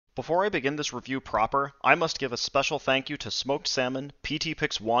Before I begin this review proper, I must give a special thank you to Smoked Salmon,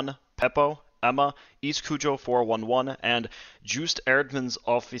 PTPix1, Peppo, Emma, EastCujo411, and Just Erdmans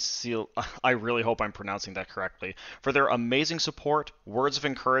Official, I really hope I'm pronouncing that correctly, for their amazing support, words of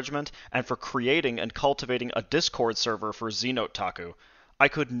encouragement, and for creating and cultivating a Discord server for ZNoteTaku. I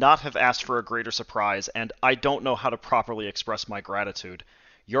could not have asked for a greater surprise, and I don't know how to properly express my gratitude.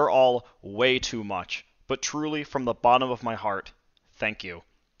 You're all way too much, but truly, from the bottom of my heart, thank you.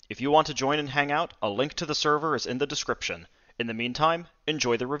 If you want to join and hang out, a link to the server is in the description. In the meantime,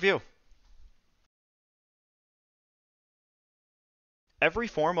 enjoy the review. Every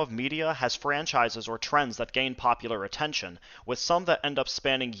form of media has franchises or trends that gain popular attention, with some that end up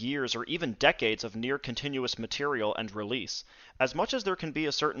spanning years or even decades of near-continuous material and release. As much as there can be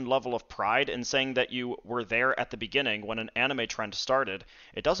a certain level of pride in saying that you were there at the beginning when an anime trend started,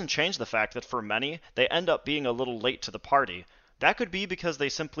 it doesn't change the fact that for many, they end up being a little late to the party. That could be because they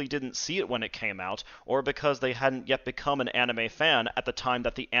simply didn't see it when it came out, or because they hadn't yet become an anime fan at the time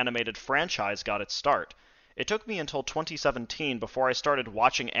that the animated franchise got its start. It took me until 2017 before I started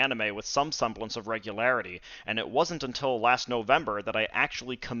watching anime with some semblance of regularity, and it wasn't until last November that I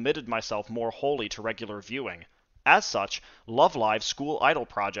actually committed myself more wholly to regular viewing. As such, Love Live's School Idol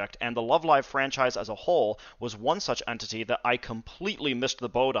project and the Love Live franchise as a whole was one such entity that I completely missed the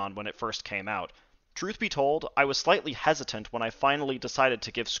boat on when it first came out. Truth be told, I was slightly hesitant when I finally decided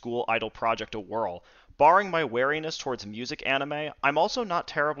to give School Idol project a whirl. Barring my wariness towards music anime, I'm also not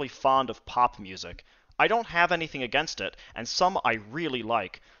terribly fond of pop music. I don't have anything against it, and some I really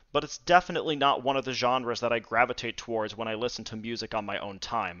like, but it's definitely not one of the genres that I gravitate towards when I listen to music on my own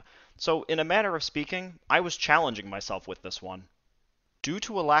time. So, in a manner of speaking, I was challenging myself with this one. Due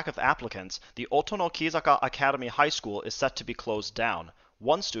to a lack of applicants, the Otonokizaka Academy High School is set to be closed down.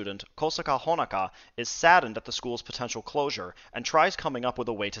 One student, Kosaka Honaka, is saddened at the school's potential closure and tries coming up with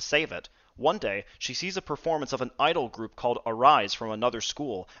a way to save it. One day, she sees a performance of an idol group called Arise from another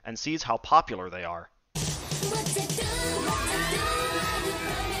school and sees how popular they are.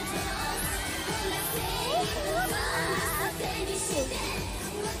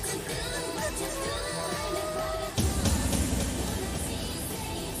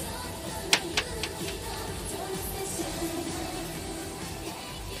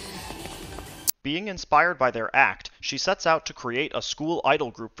 Being inspired by their act, she sets out to create a school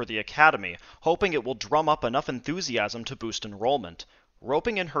idol group for the academy, hoping it will drum up enough enthusiasm to boost enrollment.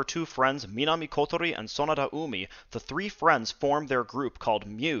 Roping in her two friends Minami Kotori and Sonata Umi, the three friends form their group called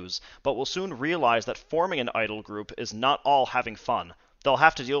Muse, but will soon realize that forming an idol group is not all having fun. They'll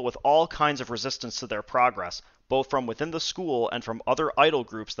have to deal with all kinds of resistance to their progress, both from within the school and from other idol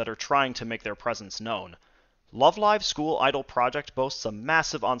groups that are trying to make their presence known. Love Live's School Idol project boasts a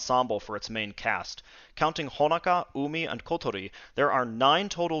massive ensemble for its main cast. Counting Honaka, Umi, and Kotori, there are 9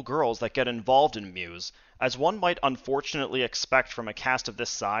 total girls that get involved in Muse. As one might unfortunately expect from a cast of this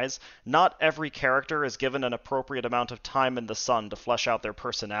size, not every character is given an appropriate amount of time in the sun to flesh out their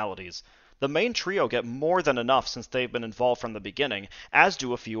personalities. The main trio get more than enough since they've been involved from the beginning, as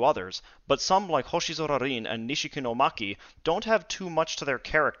do a few others, but some like Hoshizora Rin and Nishiki no Maki don't have too much to their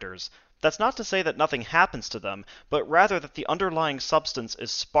characters. That's not to say that nothing happens to them, but rather that the underlying substance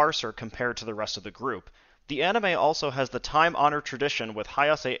is sparser compared to the rest of the group. The anime also has the time-honored tradition with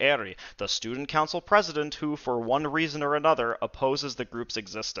Hayase Eri, the student council president who, for one reason or another, opposes the group's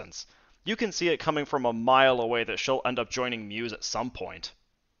existence. You can see it coming from a mile away that she'll end up joining Muse at some point.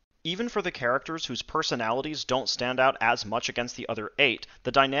 Even for the characters whose personalities don't stand out as much against the other 8,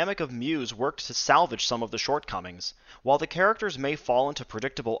 the dynamic of Muse worked to salvage some of the shortcomings. While the characters may fall into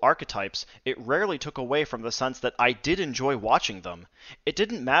predictable archetypes, it rarely took away from the sense that I did enjoy watching them. It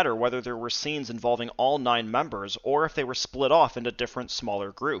didn't matter whether there were scenes involving all 9 members, or if they were split off into different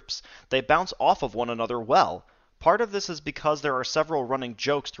smaller groups. They bounce off of one another well. Part of this is because there are several running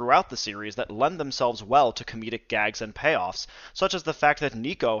jokes throughout the series that lend themselves well to comedic gags and payoffs, such as the fact that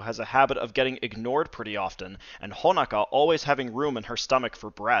Nico has a habit of getting ignored pretty often, and Honaka always having room in her stomach for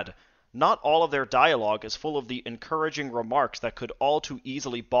bread. Not all of their dialogue is full of the encouraging remarks that could all too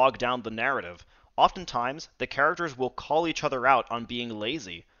easily bog down the narrative. Oftentimes, the characters will call each other out on being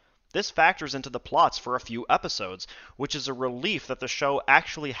lazy. This factors into the plots for a few episodes, which is a relief that the show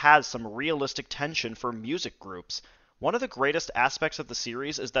actually has some realistic tension for music groups. One of the greatest aspects of the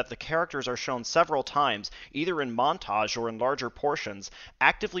series is that the characters are shown several times, either in montage or in larger portions,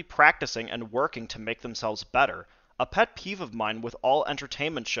 actively practicing and working to make themselves better. A pet peeve of mine with all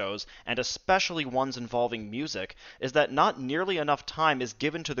entertainment shows, and especially ones involving music, is that not nearly enough time is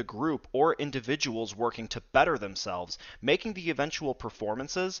given to the group or individuals working to better themselves, making the eventual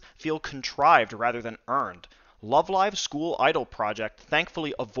performances feel contrived rather than earned. Love Live School Idol Project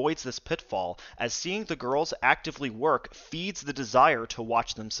thankfully avoids this pitfall, as seeing the girls actively work feeds the desire to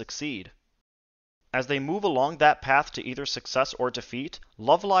watch them succeed. As they move along that path to either success or defeat,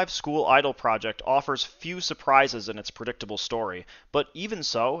 Love Live School Idol Project offers few surprises in its predictable story, but even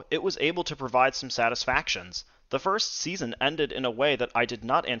so, it was able to provide some satisfactions. The first season ended in a way that I did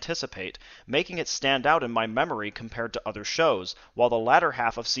not anticipate, making it stand out in my memory compared to other shows, while the latter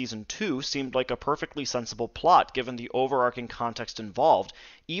half of Season 2 seemed like a perfectly sensible plot given the overarching context involved,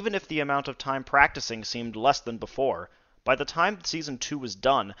 even if the amount of time practicing seemed less than before. By the time Season 2 was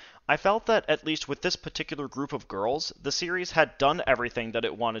done, I felt that, at least with this particular group of girls, the series had done everything that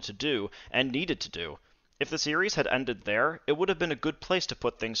it wanted to do, and needed to do. If the series had ended there, it would have been a good place to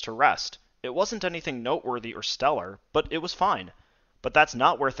put things to rest. It wasn't anything noteworthy or stellar, but it was fine. But that's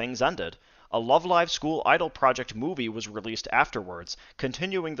not where things ended. A Love Live School Idol Project movie was released afterwards,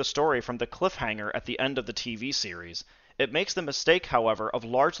 continuing the story from the cliffhanger at the end of the TV series. It makes the mistake, however, of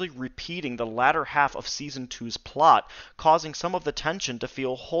largely repeating the latter half of Season 2's plot, causing some of the tension to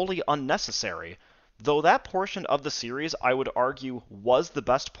feel wholly unnecessary. Though that portion of the series, I would argue, was the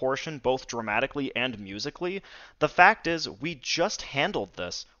best portion both dramatically and musically, the fact is, we just handled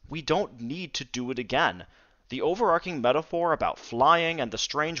this. We don't need to do it again. The overarching metaphor about flying and the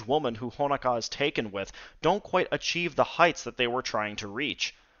strange woman who Honoka is taken with don't quite achieve the heights that they were trying to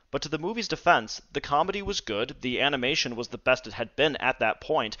reach. But to the movie's defense, the comedy was good, the animation was the best it had been at that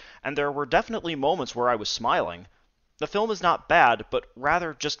point, and there were definitely moments where I was smiling. The film is not bad, but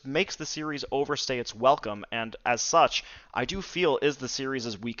rather just makes the series overstay its welcome, and as such, I do feel is the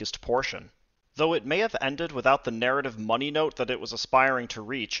series' weakest portion. Though it may have ended without the narrative money note that it was aspiring to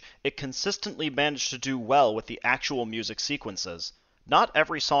reach, it consistently managed to do well with the actual music sequences. Not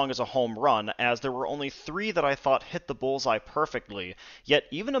every song is a home run, as there were only 3 that I thought hit the bullseye perfectly, yet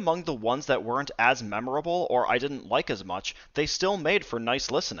even among the ones that weren't as memorable or I didn't like as much, they still made for nice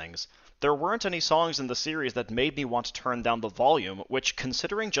listenings. There weren't any songs in the series that made me want to turn down the volume, which,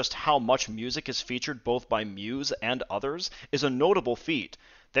 considering just how much music is featured both by Muse and others, is a notable feat.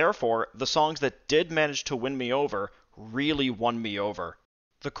 Therefore, the songs that did manage to win me over really won me over.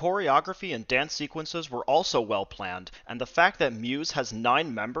 The choreography and dance sequences were also well planned, and the fact that Muse has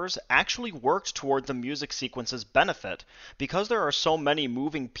 9 members actually worked toward the music sequence's benefit. Because there are so many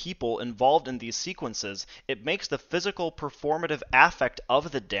moving people involved in these sequences, it makes the physical, performative affect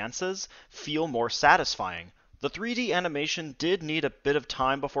of the dances feel more satisfying. The 3D animation did need a bit of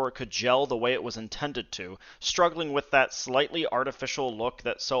time before it could gel the way it was intended to, struggling with that slightly artificial look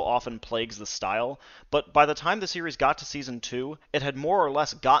that so often plagues the style, but by the time the series got to Season 2, it had more or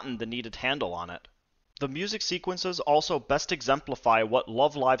less gotten the needed handle on it. The music sequences also best exemplify what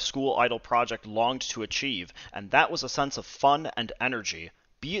Love Live School Idol Project longed to achieve, and that was a sense of fun and energy.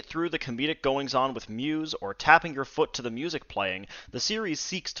 Be it through the comedic goings-on with Muse or tapping your foot to the music playing, the series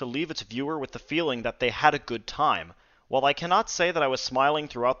seeks to leave its viewer with the feeling that they had a good time. While I cannot say that I was smiling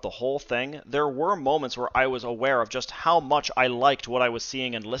throughout the whole thing, there were moments where I was aware of just how much I liked what I was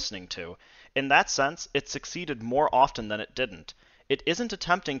seeing and listening to. In that sense, it succeeded more often than it didn't. It isn't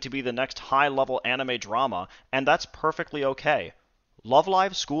attempting to be the next high-level anime drama, and that's perfectly okay. Love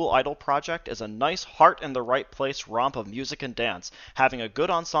Live School Idol Project is a nice heart-in-the-right-place romp of music and dance, having a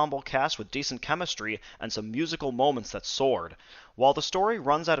good ensemble cast with decent chemistry and some musical moments that soared. While the story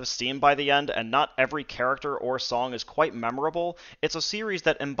runs out of steam by the end and not every character or song is quite memorable, it's a series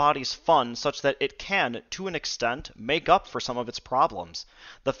that embodies fun such that it can, to an extent, make up for some of its problems.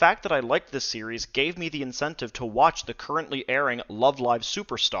 The fact that I liked this series gave me the incentive to watch the currently airing Love Live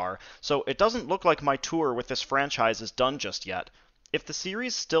Superstar, so it doesn't look like my tour with this franchise is done just yet. If the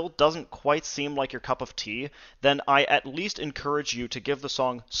series still doesn't quite seem like your cup of tea, then I at least encourage you to give the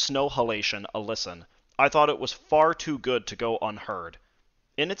song Snow Halation a listen. I thought it was far too good to go unheard.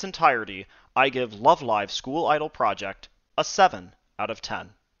 In its entirety, I give Love Live School Idol Project a 7 out of 10.